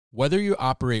Whether you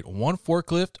operate one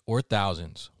forklift or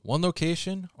thousands, one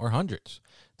location or hundreds,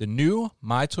 the new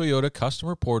My Toyota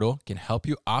customer portal can help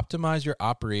you optimize your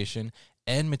operation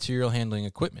and material handling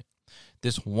equipment.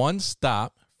 This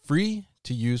one-stop,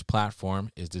 free-to-use platform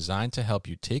is designed to help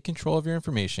you take control of your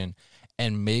information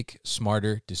and make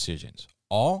smarter decisions,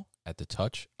 all at the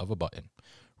touch of a button.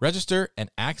 Register and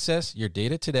access your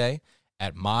data today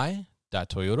at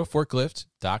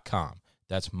my.toyotaforklift.com.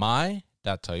 That's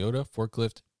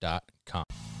my.toyotaforklift.com.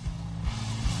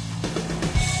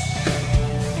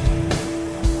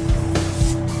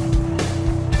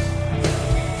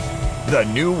 The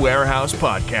New Warehouse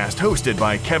Podcast, hosted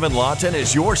by Kevin Lawton,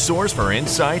 is your source for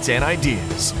insights and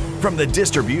ideas from the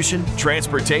distribution,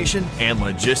 transportation, and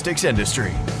logistics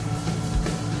industry.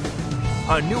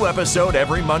 A new episode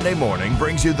every Monday morning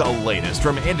brings you the latest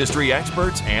from industry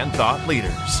experts and thought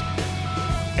leaders.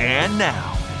 And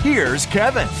now, here's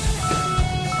Kevin.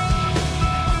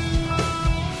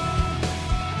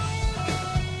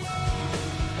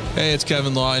 Hey, it's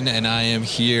Kevin Lawton, and I am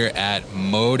here at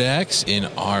Modex in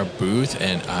our booth,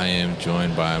 and I am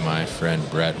joined by my friend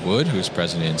Brett Wood, who's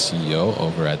president and CEO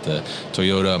over at the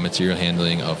Toyota Material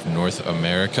Handling of North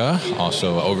America,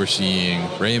 also overseeing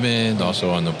Raymond, also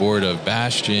on the board of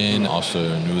Bastion,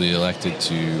 also newly elected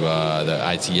to the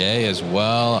ITA as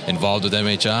well, involved with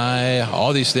MHI,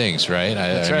 all these things, right?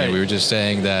 That's right. We were just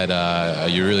saying that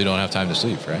you really don't have time to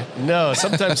sleep, right? No,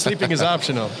 sometimes sleeping is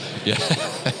optional. Yeah.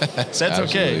 That's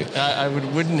okay. I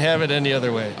wouldn't have it any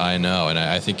other way. I know, and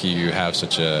I think you have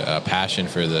such a passion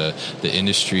for the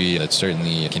industry that's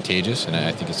certainly contagious, and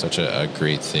I think it's such a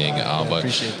great thing. I but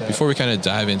appreciate that. Before we kind of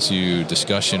dive into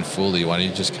discussion fully, why don't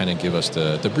you just kind of give us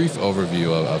the brief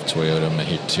overview of Toyota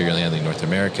Material Handling North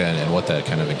America and what that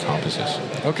kind of encompasses?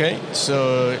 Okay,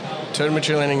 so Toyota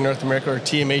Material Handling North America, or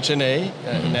TMHNA,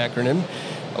 an acronym,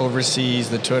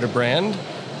 oversees the Toyota brand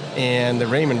and the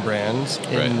Raymond brands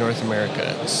in North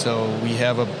America. So we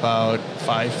have about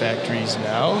 5 factories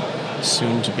now,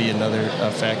 soon to be another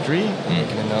factory. We'll make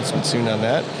an announcement soon on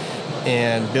that.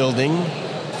 And building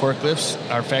forklifts.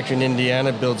 Our factory in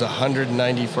Indiana builds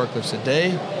 190 forklifts a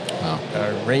day. Wow.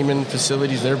 Our Raymond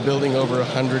facilities, they're building over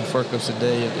 100 forklifts a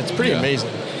day. It's pretty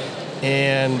amazing.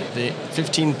 And the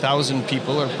 15,000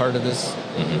 people are part of this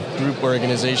group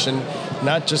organization,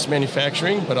 not just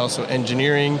manufacturing, but also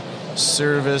engineering,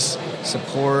 service,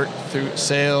 support, through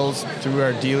sales, through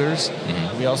our dealers.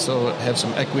 We also have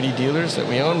some equity dealers that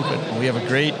we own, but we have a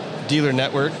great dealer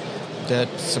network that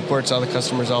supports all the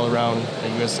customers all around the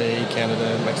USA,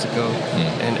 Canada, Mexico,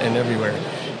 and everywhere.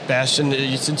 Bastion,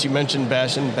 since you mentioned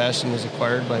Bastion was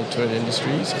acquired by Toyota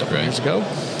Industries a couple years ago.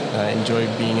 I enjoy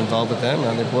being involved with them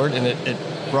on their board, and it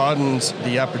broadens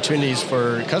the opportunities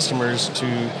for customers to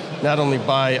not only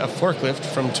buy a forklift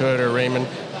from Toyota or Raymond,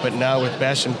 but now with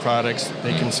Bastion products,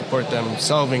 they can support them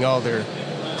solving all their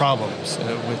problems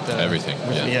with everything.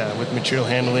 With material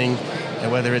handling,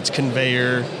 and whether it's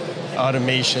conveyor,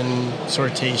 automation,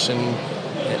 sortation,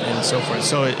 and so forth.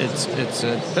 So it's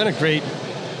been a great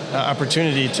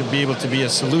opportunity to be able to be a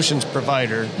solutions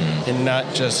provider and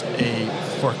not just a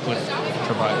forklift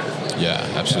provider. Yeah,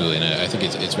 absolutely, and I think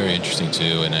it's very interesting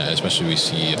too, and especially we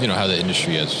see how the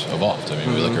industry has evolved. I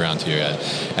mean, we look around here at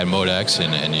Modex,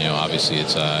 and obviously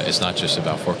it's not just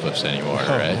about forklifts anymore,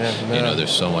 right? Yeah, no.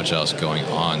 There's so much else going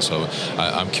on. So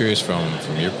I'm curious from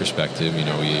your perspective.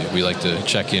 We like to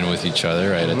check in with each other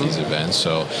right at these events.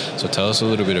 So tell us a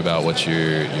little bit about what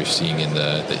you're seeing in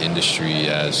the industry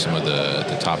as some of the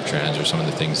top trends or some of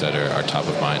the things that are top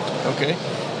of mind. Okay.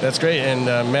 That's great, and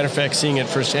matter of fact, seeing it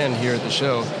firsthand here at the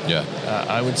show,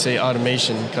 I would say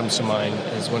automation comes to mind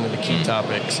as one of the key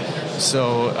topics.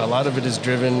 So a lot of it is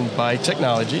driven by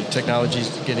technology. Technology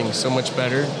is getting so much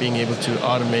better, being able to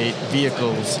automate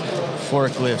vehicles,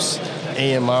 forklifts,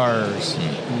 AMRs,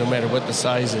 no matter what the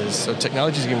size is. So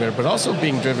technology is getting better, but also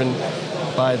being driven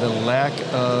by the lack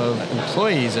of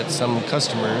employees at some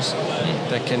customers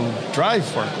that can drive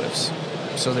forklifts.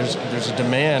 So there's a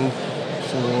demand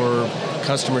for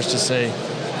customers to say,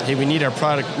 hey, we need our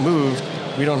product moved.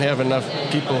 We don't have enough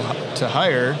people to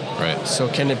hire. Right. So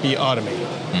can it be automated?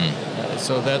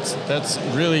 So that's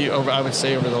really, I would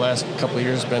say, over the last couple of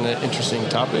years, been an interesting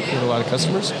topic with a lot of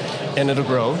customers, and it'll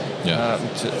grow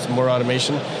to more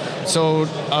automation. So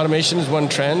automation is one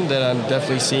trend that I'm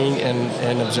definitely seeing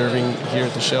and observing here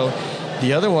at the show.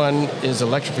 The other one is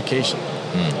electrification.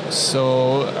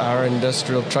 So our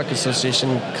Industrial Truck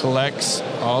Association collects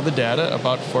all the data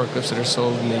about forklifts that are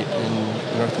sold in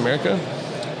North America,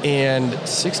 and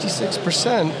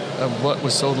 66% of what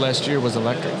was sold last year was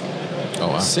electric. Oh,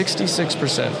 wow.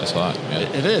 66%. That's a lot. Yeah.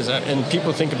 It is. And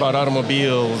people think about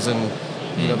automobiles and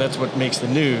You know, that's what makes the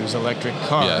news, electric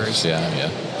cars.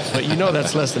 Yes, But you know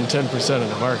that's less than 10% of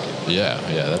the market. Yeah,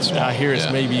 that's small. I hear it's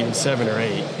maybe even 7 or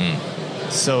 8.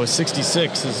 So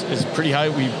 66 is pretty high.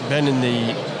 We've been in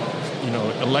the,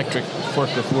 electric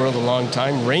forklift world a long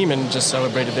time. Raymond just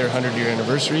celebrated their 100-year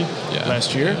anniversary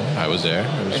last year. Yeah, I was there.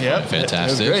 It was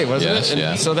fantastic. It was great, wasn't it?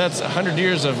 Yeah. So that's 100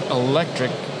 years of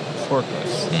electric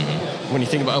forklifts. When you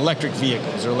think about electric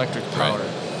vehicles or electric power.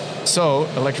 Right. So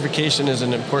electrification is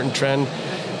an important trend.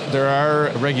 There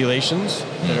are regulations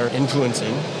that are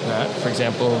influencing that. For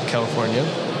example, California,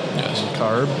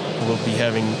 CARB will be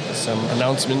having some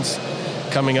announcements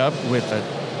coming up with a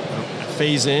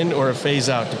phase in or a phase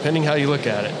out, depending how you look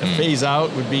at it. A phase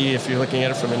out would be if you're looking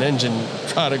at it from an engine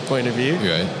product point of view.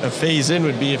 Right. A phase in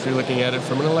would be if you're looking at it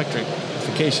from an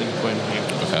electrification point of view.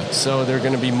 Okay. So there are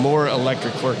going to be more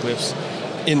electric forklifts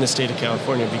in the state of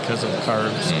California because of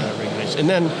CARB's regulation. And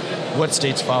then what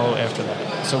states follow after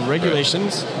that. So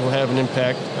regulations will have an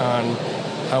impact on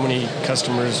how many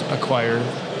customers acquire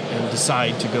and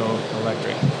decide to go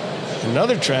electric.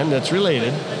 Another trend that's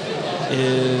related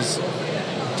is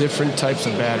different types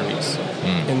of batteries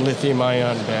and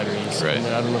lithium-ion batteries. Right. And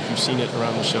I don't know if you've seen it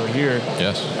around the show here.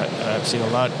 Yes. I've seen a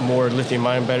lot more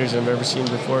lithium-ion batteries than I've ever seen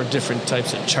before, different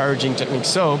types of charging techniques.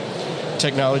 So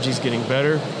technology is getting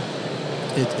better.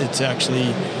 It's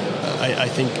actually, I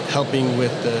think, helping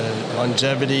with the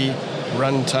longevity,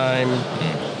 runtime.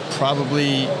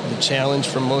 Probably the challenge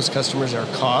for most customers are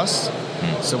costs.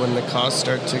 So when the costs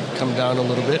start to come down a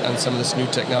little bit on some of this new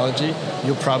technology,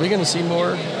 you're probably going to see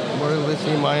more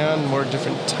lithium-ion, more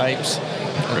different types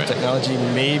of technology,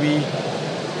 maybe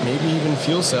even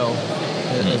fuel cell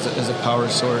as a power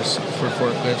source for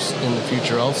forklifts in the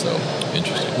future also.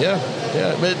 Interesting. Yeah,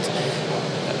 but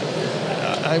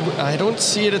I don't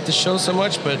see it at the show so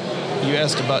much, but you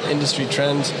asked about industry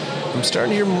trends. I'm starting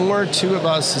to hear more, too,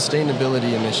 about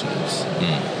sustainability initiatives.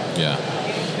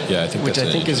 I think which I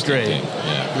think is great.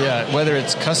 Whether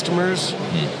it's customers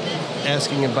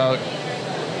asking about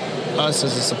us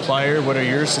as a supplier, what are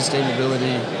your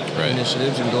sustainability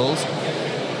initiatives and goals?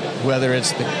 Whether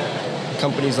it's the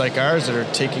companies like ours that are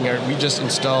taking we just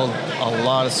installed a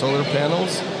lot of solar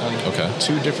panels on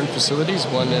 2 different facilities,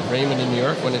 one at Raymond in New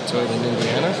York, one at Toyota in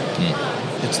Indiana.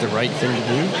 It's the right thing to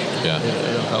do.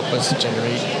 It'll help us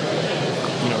generate,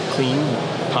 clean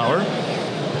power.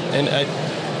 And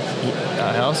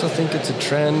I also think it's a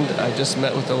trend. I just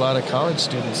met with a lot of college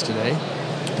students today.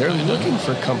 They're looking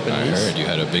for companies. I heard you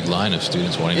had a big line of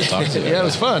students wanting to talk to you. It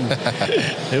was fun.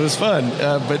 It was fun.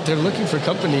 But they're looking for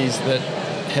companies that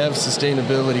have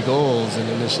sustainability goals and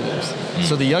initiatives.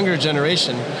 So the younger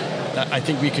generation, I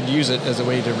think we could use it as a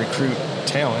way to recruit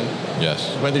talent.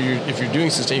 Yes. If you're doing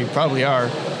sustain, you probably are,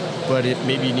 but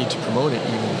maybe you need to promote it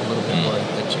even a little bit more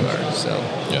that you are. So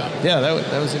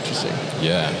that was interesting.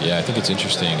 I think it's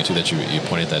interesting too that you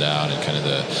pointed that out and kind of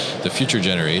the future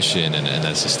generation and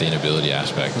that sustainability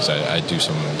aspect, because I do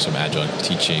some adjunct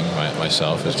teaching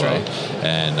myself as well. Right.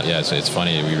 And so it's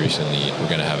funny, we're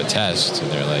going to have a test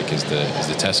and they're like, is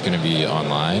the test going to be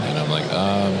online? And I'm like,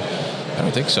 I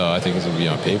don't think so. I think it's going to be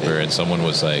on paper. And someone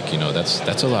was like,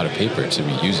 that's a lot of paper to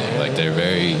be using. Like they're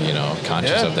very,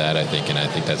 conscious of that, I think. And I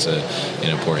think that's an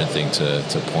important thing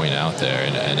to point out there.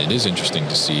 And it is interesting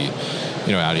to see,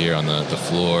 out here on the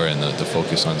floor and the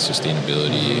focus on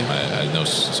sustainability. I know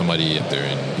somebody, if they're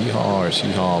in B-Hall or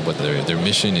C-Hall, but their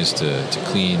mission is to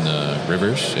clean the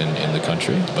rivers in the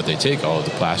country. But they take all of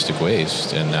the plastic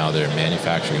waste and now they're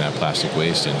manufacturing that plastic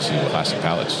waste into plastic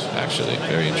pallets, actually.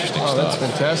 Very interesting stuff. Oh, that's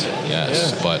fantastic.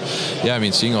 Yes. Yeah. But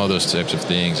seeing all those types of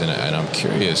things, and I'm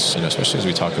curious, especially as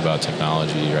we talk about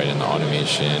technology, right, and the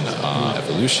automation,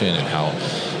 evolution, and how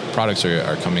products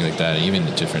are coming like that, and even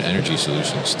the different energy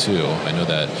solutions too. I know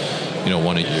that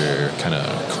one of your kind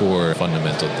of core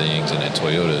fundamental things, and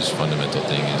Toyota's fundamental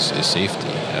thing is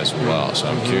safety as well. So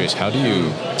I'm curious, how do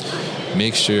you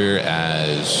make sure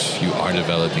as you are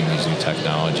developing these new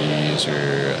technologies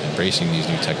or embracing these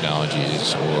new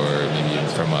technologies, or maybe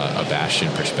from a Bastion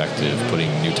perspective,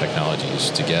 putting new technologies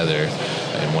together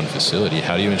in one facility,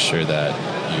 how do you ensure that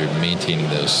you're maintaining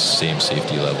those same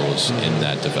safety levels in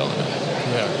that development?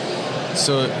 Yeah.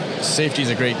 So safety is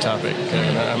a great topic,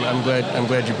 Kevin. I'm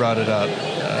glad you brought it up.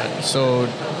 So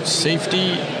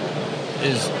safety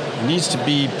needs to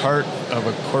be part of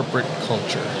a corporate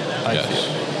culture, I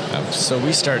feel. Absolutely. So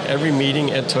we start every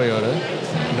meeting at Toyota,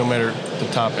 no matter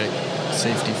the topic,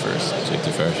 safety first.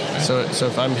 Safety first. Right. So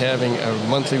if I'm having a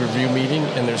monthly review meeting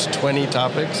and there's 20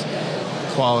 topics,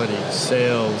 quality,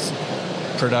 sales,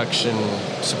 production,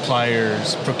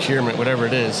 suppliers, procurement, whatever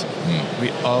it is, we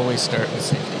always start with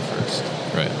safety first.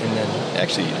 Right. And then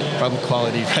actually probably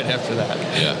quality right after that.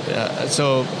 Yeah.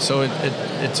 So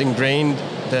it's ingrained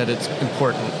that it's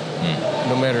important,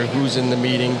 no matter who's in the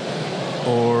meeting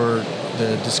or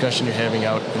the discussion you're having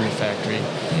out in the factory.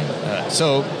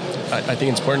 So I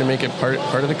think it's important to make it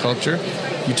part of the culture.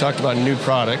 You talked about new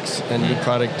products and new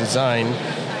product design,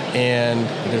 and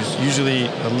there's usually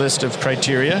a list of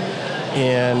criteria,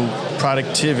 and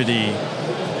productivity,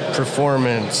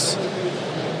 performance,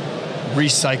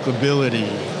 recyclability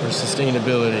or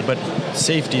sustainability, but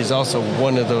safety is also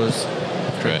one of those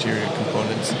criteria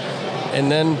components. And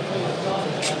then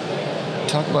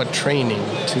talk about training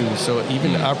too. So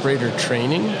even operator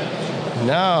training,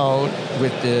 now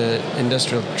with the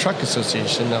Industrial Truck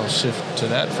Association, I'll shift to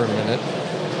that for a minute,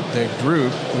 the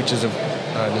group, which is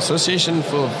an association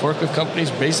full of forklift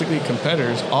companies, basically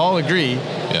competitors, all agree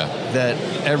that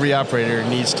every operator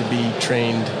needs to be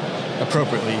trained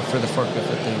appropriately for the forklift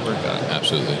that they work on.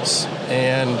 Absolutely.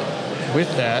 And with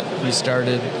that, we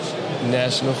started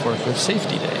National Forklift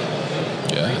Safety Day.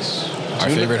 Yes. Our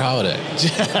favorite holiday.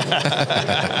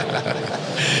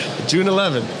 June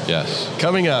 11th. Yes.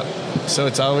 Coming up. So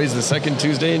it's always the second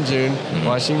Tuesday in June,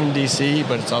 Washington, D.C.,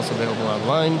 but it's also available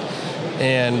online.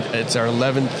 And it's our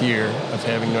 11th year of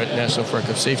having National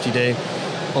Forklift Safety Day.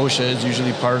 OSHA is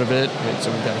usually part of it, and so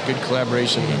we've got a good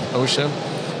collaboration with OSHA.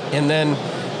 And then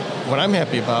what I'm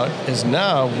happy about is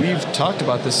now we've talked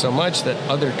about this so much that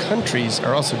other countries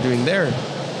are also doing their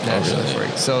national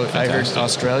forklift. So fantastic. I heard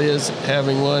Australia's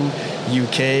having one,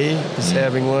 UK is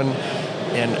having one,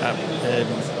 and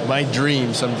my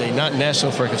dream someday, not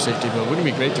National Forklift Safety, but wouldn't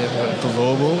it be great to have a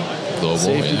global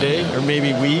safety day, or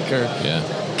maybe week, or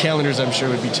calendars I'm sure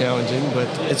would be challenging, but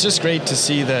it's just great to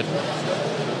see that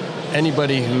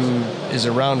anybody who is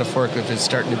around a forklift is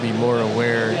starting to be more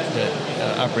aware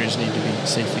that operators need to be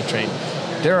safely trained.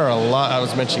 There are a lot, I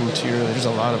was mentioning to you earlier, there's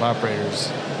a lot of operators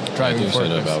driving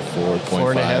forklifts. About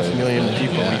 4.5 million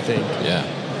people, we think. Yeah.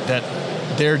 That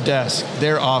their desk,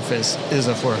 their office is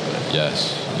a forklift.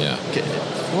 Yes, yeah.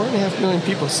 4.5 million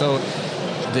people, so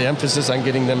the emphasis on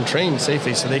getting them trained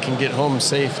safely so they can get home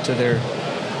safe to their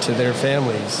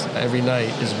families every night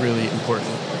is really important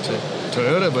to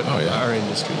Toyota, but our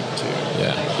industry too.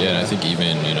 Yeah, and I think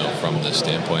even from the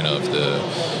standpoint of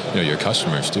your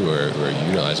customers too, who are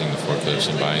utilizing the forklifts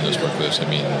and buying those forklifts. I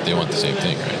mean, they want the same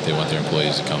thing, right? They want their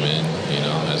employees to come in,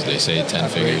 as they say, 10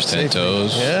 fingers, 10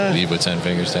 toes, leave with 10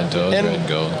 fingers, 10 toes, and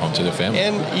go home to their family.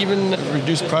 And even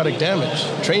reduce product damage.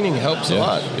 Training helps a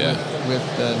lot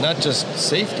with not just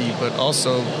safety, but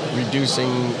also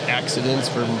reducing accidents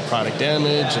from product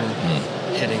damage and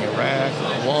hitting a rack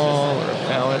or a wall or a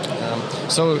pallet.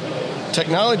 So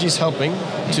technology's helping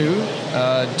too.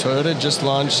 Toyota just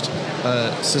launched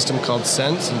a system called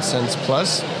Sense and Sense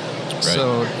Plus. Right.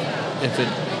 So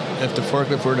if the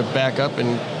forklift were to back up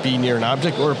and be near an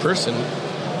object or a person,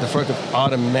 the forklift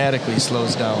automatically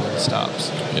slows down and stops.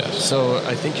 Yes. So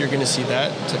I think you're going to see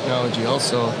that technology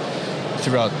also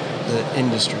throughout the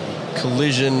industry.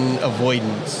 Collision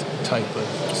avoidance type of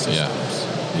systems.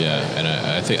 Yeah, and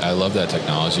I think I love that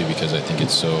technology because I think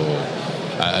it's so.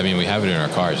 I mean, we have it in our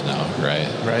cars now,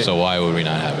 right? So why would we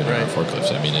not have it in our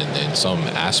forklifts? I mean, in some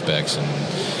aspects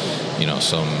and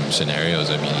some scenarios,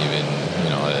 I mean, even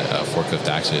a forklift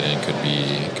accident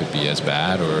could be as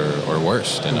bad or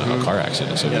worse than a car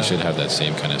accident. So we should have that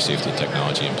same kind of safety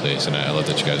technology in place. And I love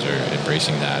that you guys are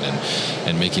embracing that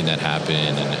and making that happen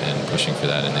and pushing for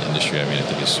that in the industry. I mean, I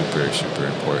think it's super, super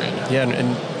important. Yeah,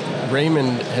 and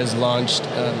Raymond has launched,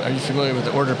 are you familiar with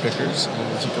the order pickers?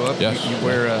 As you go up, you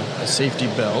wear a safety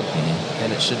belt,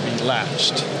 and it should be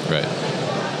latched. Right.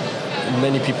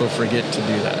 Many people forget to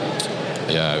do that.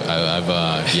 Yeah,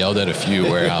 I've yelled at a few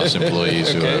warehouse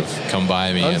employees who have come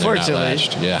by me and they're not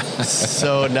latched. Yeah.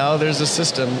 So now there's a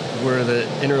system where the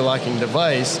interlocking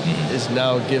device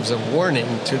gives a warning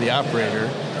to the operator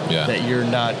that you're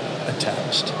not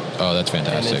attached. Oh, that's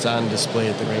fantastic. And it's on display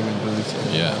at the Raymond booth.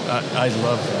 And I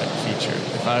love that feature.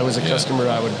 If I was a customer,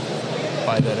 I would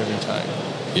buy that every time.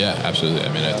 Yeah, absolutely.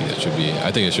 I mean, I think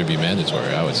it should be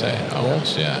mandatory, I would say,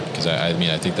 almost, because I mean,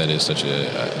 I think that is such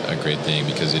a great thing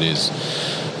because it is,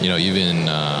 even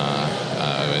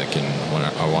like in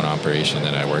one operation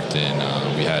that I worked in,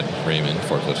 we had Raymond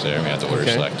forklifts there, we had the order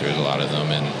selectors, a lot of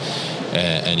them,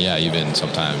 and even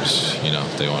sometimes,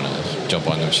 they want to jump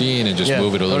on the machine and just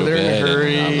move it a little bit. In a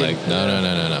hurry. And I'm like, no,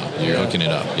 you're hooking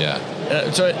it up,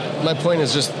 So my point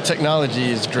is just technology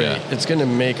is great. Yeah. It's going to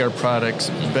make our products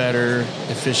better,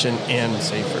 efficient, and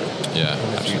safer. Yeah,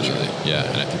 absolutely. Yeah,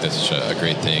 and I think that's such a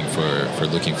great thing for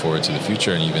looking forward to the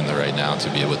future and even the right now to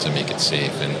be able to make it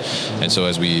safe. And so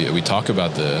as we talk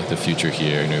about the future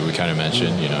here, we kind of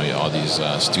mentioned, all these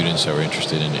students that were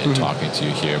interested in talking to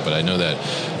you here. But I know that,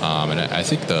 and I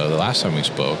think the last time we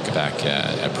spoke back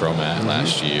at ProMat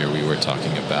last year, we were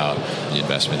talking about the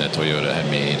investment that Toyota had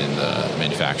made in the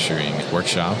manufacturing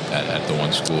workshop at the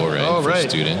one school, right? Oh, for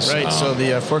students. Right. So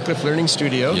the Forklift Learning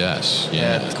Studio. Yes. Yeah.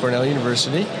 At Cornell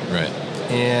University. Right.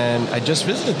 And I just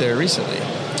visited there recently.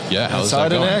 Yeah. How's saw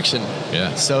that it going? in action.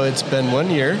 Yeah. So it's been 1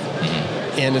 year,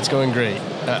 and it's going great.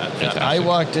 I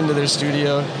walked into their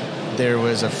studio. There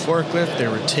was a forklift.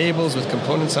 There were tables with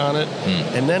components on it.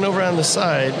 And then over on the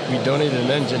side, we donated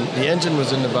an engine. The engine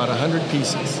was in about 100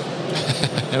 pieces.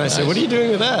 And I said, "What are you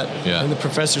doing with that?" Yeah. And the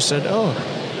professor said, "Oh,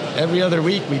 every other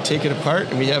week we take it apart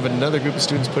and we have another group of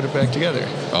students put it back together."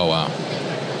 Oh, wow.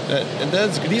 And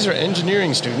these are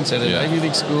engineering students at an Ivy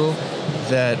League school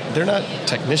that they're not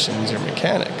technicians or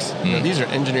mechanics. These are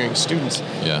engineering students.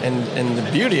 Yeah. And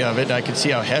the beauty of it, I could see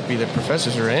how happy the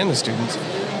professors are and the students,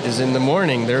 is in the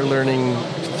morning they're learning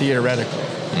theoretical.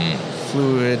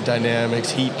 Fluid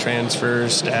dynamics, heat transfer,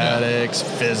 statics,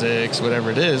 physics, whatever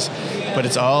it is, but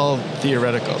it's all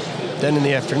theoretical. Then in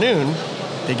the afternoon,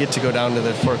 they get to go down to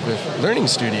the Forklift Learning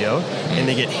Studio and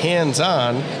they get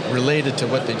hands-on related to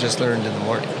what they just learned in the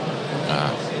morning.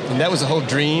 And that was the whole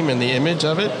dream and the image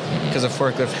of it, because a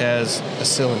forklift has a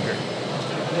cylinder,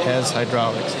 has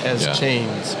hydraulics, has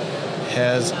chains,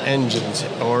 has engines,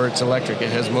 or it's electric,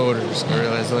 it has motors, or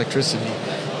it has electricity.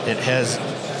 It has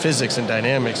physics and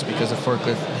dynamics because a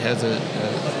forklift has a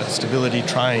stability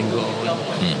triangle.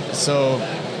 So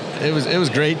it was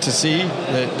great to see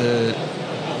that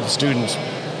the students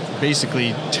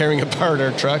basically tearing apart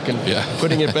our truck and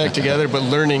putting it back together, but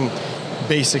learning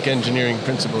basic engineering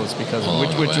principles because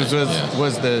which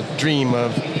was the dream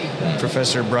of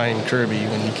Professor Brian Kirby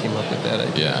when he came up with that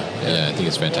idea. Yeah, I think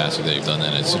it's fantastic that you've done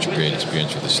that. It's such a great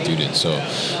experience for the students.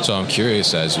 So I'm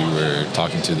curious, as you were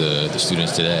talking to the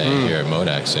students today here at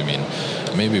Modex, I mean,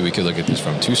 maybe we could look at this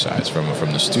from two sides, from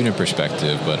the student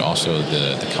perspective, but also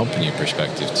the company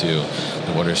perspective too.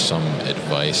 What are some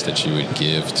advice that you would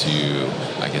give to,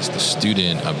 I guess, the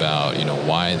student about,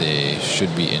 why they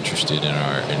should be interested in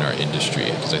our industry?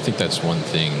 Because I think that's one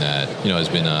thing that, has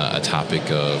been a topic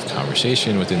of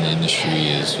conversation within the industry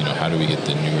is, how do we get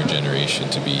the newer generation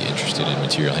to be interested in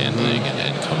material handling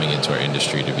and coming into our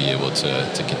industry to be able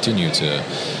to continue to,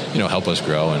 help us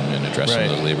grow and address some of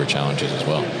those labor challenges as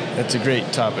well. That's a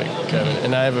great topic, Kevin,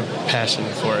 and I have a passion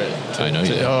for it. I know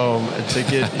you do. To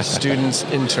get students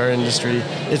into our industry.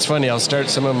 It's funny, I'll start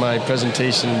some of my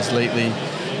presentations lately.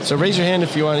 So raise your hand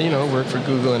if you want to, work for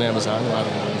Google and Amazon. Well, I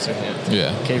don't want to raise your hand.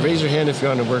 Yeah. Okay, raise your hand if you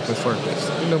want to work with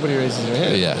forklifts. Nobody raises their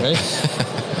hand,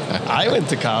 right? I went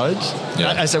to college.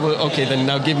 Yeah. I said, well, okay, then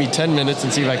now give me 10 minutes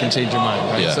and see if I can change your mind.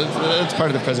 Right? Yeah. So that's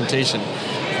part of the presentation.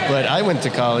 But I went to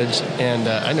college, and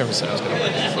I never said I was going to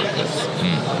work with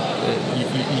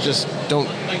forklifts. You just don't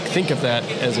think of that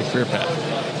as a career path.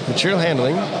 Material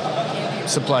handling,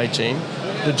 supply chain,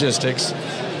 logistics,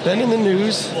 been in the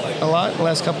news a lot in the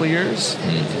last couple of years,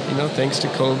 thanks to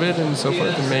COVID and so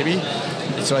forth, and maybe.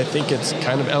 So I think it's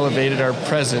kind of elevated our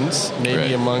presence,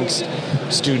 maybe amongst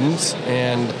students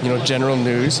and, general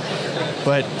news.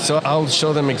 But so I'll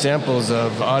show them examples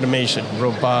of automation,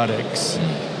 robotics,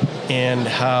 and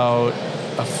how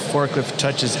a forklift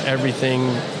touches everything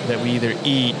that we either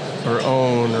eat or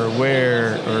own or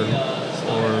wear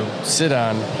or sit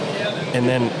on. And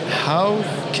then how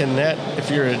can that, if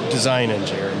you're a design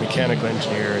engineer, a mechanical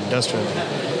engineer, industrial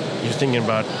engineer, you're thinking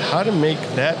about how to make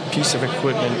that piece of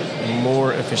equipment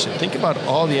more efficient. Think about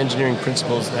all the engineering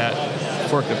principles that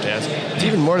forklift has. It's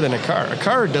even more than a car. A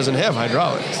car doesn't have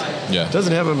hydraulics. Yeah. It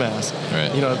doesn't have a mast.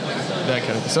 Right. That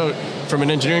kind of thing. So from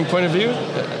an engineering point of view,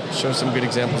 show some good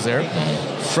examples there.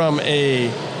 From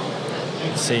a,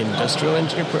 say, industrial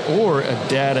engineer or a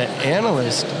data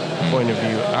analyst point of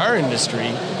view, our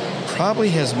industry probably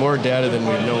has more data than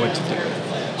we know what to do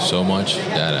with. So much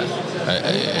data.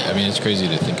 I mean, it's crazy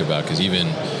to think about because even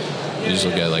you just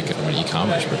look at from an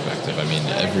e-commerce perspective. I mean,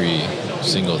 every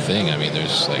single thing. I mean,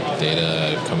 there's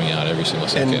data coming out every single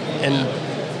second.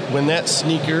 And when that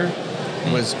sneaker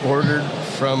was ordered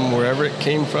from wherever it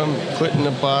came from, put in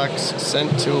a box,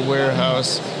 sent to a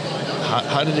warehouse,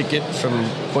 how did it get from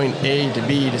point A to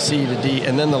B to C to D,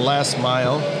 and then the last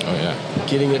mile,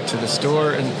 getting it to the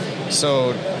store. And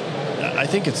so I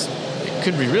think it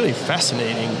could be really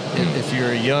fascinating if you're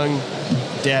a young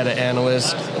data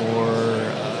analyst or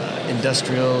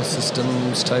industrial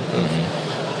systems type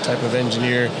of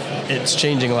engineer. It's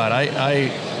changing a lot. I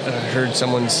heard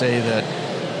someone say that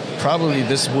probably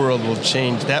this world will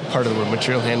change, that part of the world,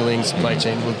 material handling, supply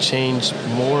chain, will change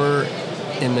more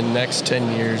in the next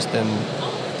 10 years than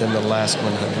the last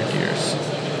 100 years.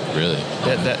 Really?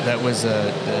 That was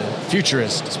a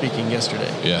futurist speaking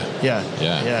yesterday. Yeah.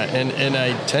 And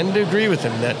I tend to agree with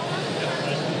him that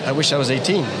I wish I was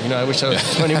 18. I wish I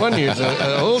was 21 years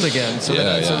old again, so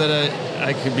that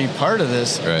I could be part of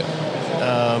this. Right.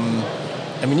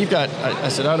 You've got, I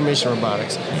said automation,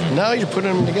 robotics. Now you're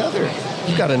putting them together.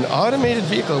 You've got an automated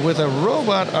vehicle with a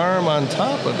robot arm on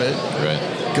top of it,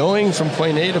 right, going from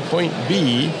point A to point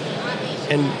B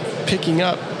and picking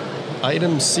up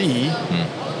item C,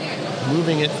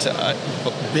 moving it to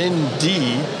bin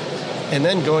D, and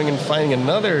then going and finding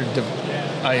another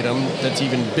item that's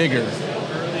even bigger.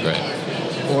 Right.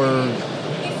 Or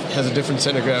has a different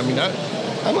center of gravity.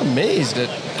 I'm amazed at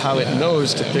how it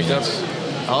knows to pick up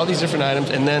all these different items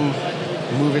and then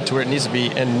move it to where it needs to be,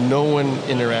 and no one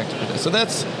interacted with it. So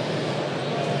that's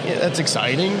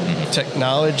exciting.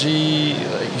 Technology,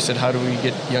 like you said, how do we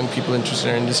get young people interested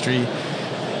in our industry?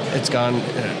 It's gone,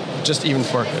 just even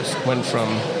forklifts went from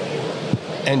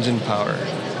engine power,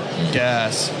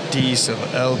 gas, diesel,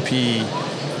 LP,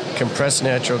 compressed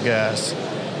natural gas,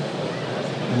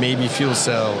 maybe fuel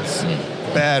cells,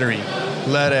 battery,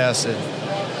 lead acid,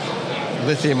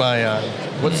 lithium ion.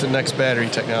 What's the next battery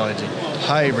technology?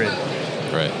 Hybrid.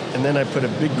 Right. And then I put a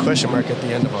big question mark at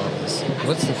the end of all this.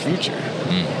 What's the future?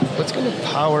 What's going to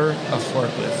power a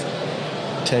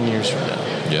forklift 10 years from now?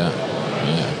 Yeah.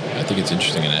 I think it's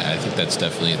interesting, and I think that's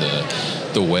definitely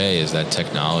the way, is that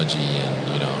technology, and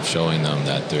showing them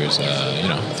that there's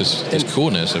this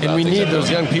coolness about. And we need those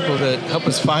young people that help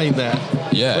us find that.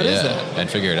 What is that? And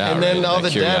figure it out. And then right? all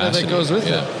that the data that goes with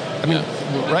it.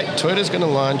 Right, Toyota's going to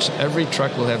launch, every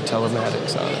truck will have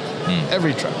telematics on it.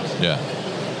 Every truck. Yeah.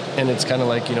 And it's kind of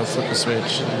like, flip the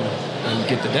switch and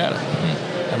get the data.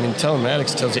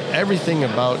 Telematics tells you everything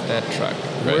about that truck.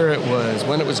 Right. Where it was,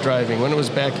 when it was driving, when it was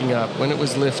backing up, when it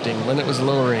was lifting, when it was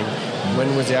lowering,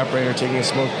 when was the operator taking a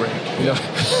smoke break.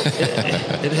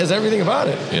 It has everything about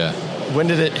it. Yeah. When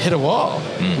did it hit a wall?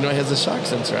 It has a shock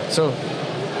sensor on it. So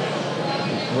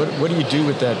what do you do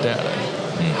with that data?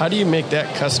 How do you make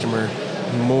that customer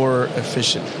more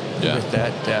efficient with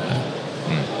that data?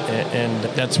 And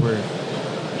that's where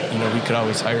we could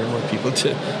always hire more people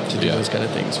to do those kind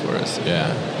of things for us.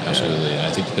 Yeah, absolutely. And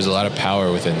I think there's a lot of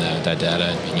power within that data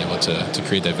and being able to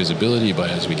create that visibility. But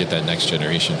as we get that next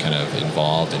generation kind of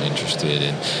involved and interested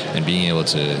and being able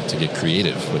to get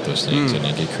creative with those things and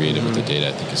get creative with the data,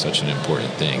 I think is such an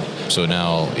important thing. So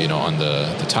now, on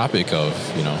the topic of,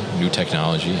 new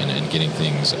technology and getting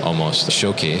things almost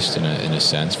showcased in a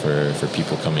sense for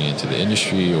people coming into the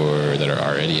industry or that are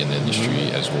already in the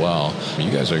industry as well, you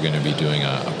guys are going to be doing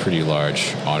a pretty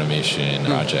large automation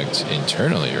project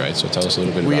internally, right? So tell us a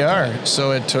little bit about that. We are.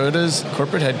 So at Toyota's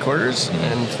corporate headquarters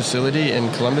and facility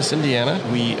in Columbus, Indiana,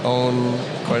 we own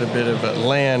quite a bit of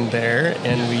land there,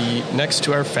 and we, next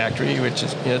to our factory, which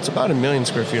is, it's about 1 million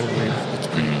square feet, I believe.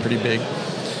 It's pretty big.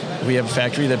 We have a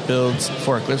factory that builds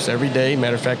forklifts every day.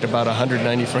 Matter of fact, about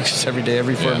 190 forklifts every day.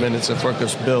 Every 4 minutes, a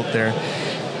forklift's built there.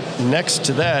 Next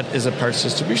to that is a parts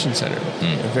distribution center.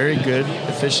 A very good,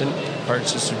 efficient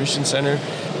parts distribution center.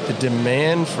 The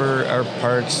demand for our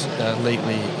parts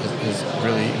lately has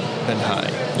really been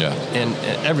high. Yeah. And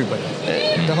everybody,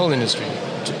 the whole industry,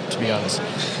 to be honest.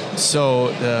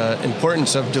 So the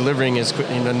importance of delivering is,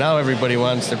 now everybody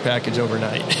wants their package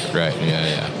overnight. Right,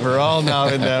 yeah. We're all now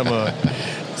in that mode.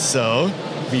 So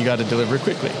you got to deliver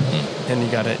quickly. And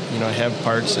you got to, have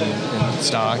parts in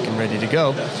stock and ready to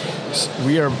go.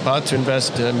 We are about to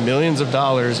invest millions of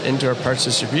dollars into our parts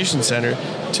distribution center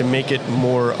to make it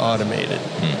more automated,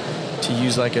 to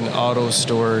use like an auto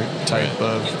store type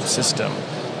of system,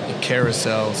 a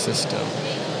carousel system,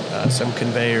 some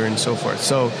conveyor and so forth.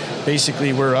 So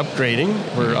basically we're upgrading,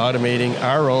 we're automating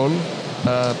our own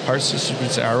parts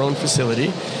distribution, our own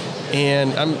facility.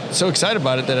 And I'm so excited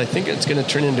about it that I think it's going to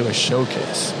turn into a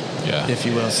showcase, if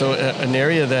you will. So an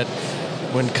area that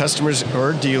when customers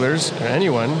or dealers or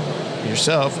anyone,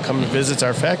 yourself, come and visits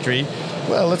our factory,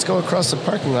 well, let's go across the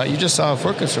parking lot. You just saw how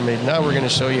forklifts are made. Now we're going to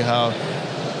show you how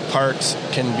parts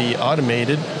can be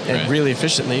automated and really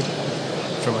efficiently.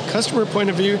 From a customer point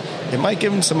of view, it might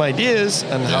give them some ideas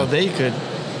on how they could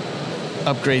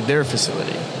upgrade their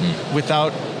facility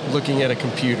without looking at a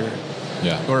computer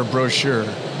or a brochure.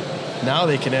 Now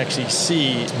they can actually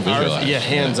see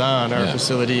hands-on our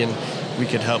facility, and we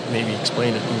could help maybe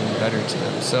explain it even better to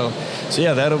them. So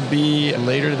yeah, that'll be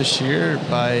later this year.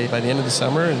 By the end of the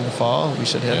summer and the fall, we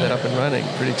should have that up and running.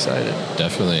 Pretty excited.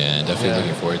 Definitely, and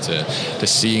looking forward to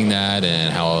seeing that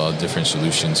and how all different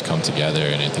solutions come together.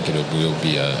 And I think it will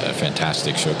be a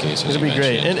fantastic showcase. It'll be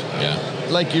great.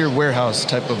 And like your warehouse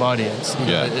type of audience.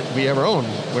 We have our own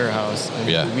warehouse,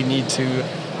 and we need to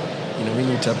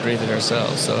upgrade it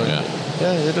ourselves. So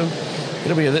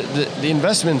it'll be the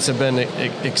investments have been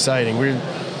exciting.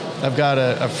 I've got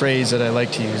a phrase that I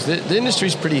like to use. The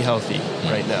industry's pretty healthy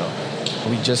right now.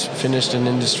 We just finished an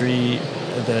industry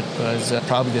that was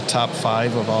probably the top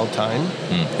 5 of all time.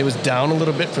 It was down a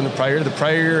little bit from the prior. The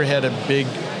prior year had a big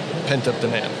pent-up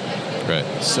demand.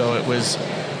 Right. So it was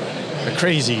a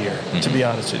crazy year, to be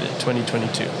honest with you,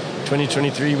 2022.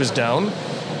 2023 was down,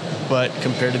 but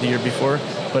compared to the year before,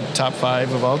 but top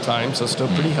 5 of all time, so still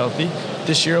pretty healthy.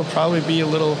 This year will probably be a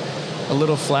little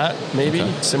flat, maybe,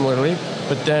 similarly.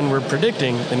 But then we're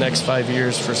predicting the next 5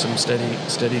 years for some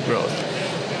steady growth.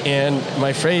 And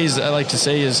my phrase I like to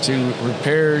say is to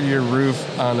repair your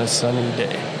roof on a sunny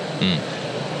day.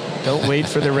 Don't wait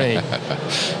for the rain.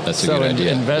 That's a good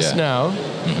idea. So invest now.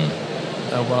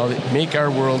 Make our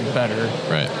world better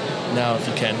now if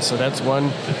you can. So that's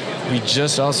one. We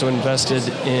just also invested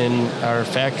in our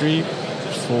factory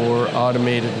for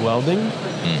automated welding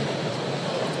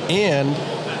and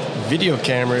video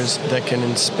cameras that can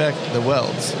inspect the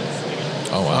welds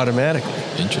automatically.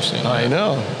 Interesting. I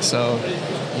know. So,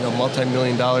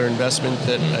 multi-million-dollar investment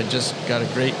that I just got a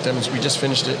great demonstration. We just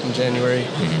finished it in January.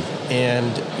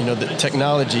 And, the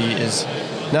technology is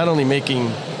not only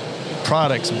making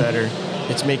products better,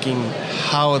 it's making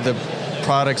how the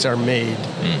products are made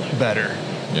better.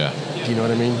 Yeah. Do you know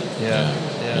what I mean?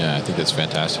 Yeah, I think that's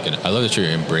fantastic. And I love that you're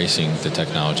embracing the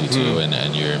technology too,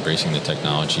 and you're embracing the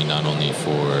technology not only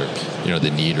for, the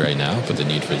need right now, but the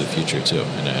need for the future too.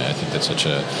 And I think that's such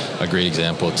a great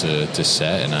example to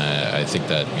set. And I think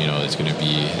that, it's going to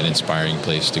be an inspiring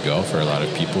place to go for a lot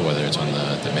of people, whether it's on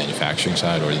the manufacturing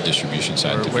side or the distribution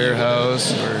side. Or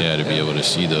warehouse. To be able to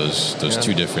see those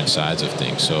two different sides of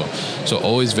things. So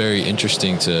always very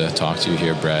interesting to talk to you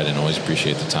here, Brad, and always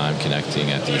appreciate the time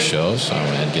connecting at these shows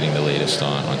and getting the latest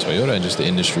on Toyota and just the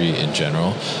industry in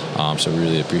general. So we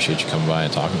really appreciate you coming by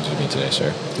and talking to me today,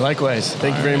 sir. Likewise.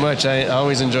 Thank you very much. I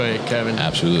always enjoy it, Kevin.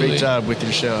 Absolutely. Great job with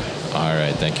your show. All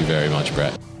right. Thank you very much,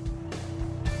 Brett.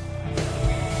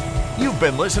 You've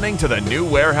been listening to the New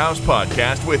Warehouse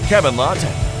Podcast with Kevin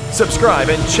Lawton. Subscribe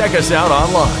and check us out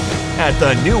online at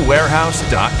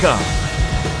thenewwarehouse.com.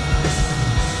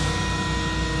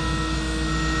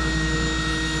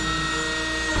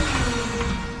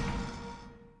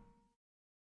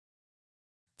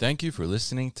 Thank you for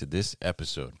listening to this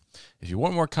episode. If you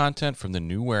want more content from the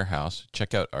New Warehouse,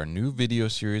 check out our new video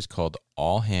series called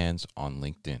All Hands on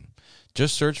LinkedIn.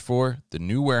 Just search for the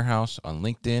New Warehouse on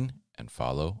LinkedIn and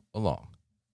follow along.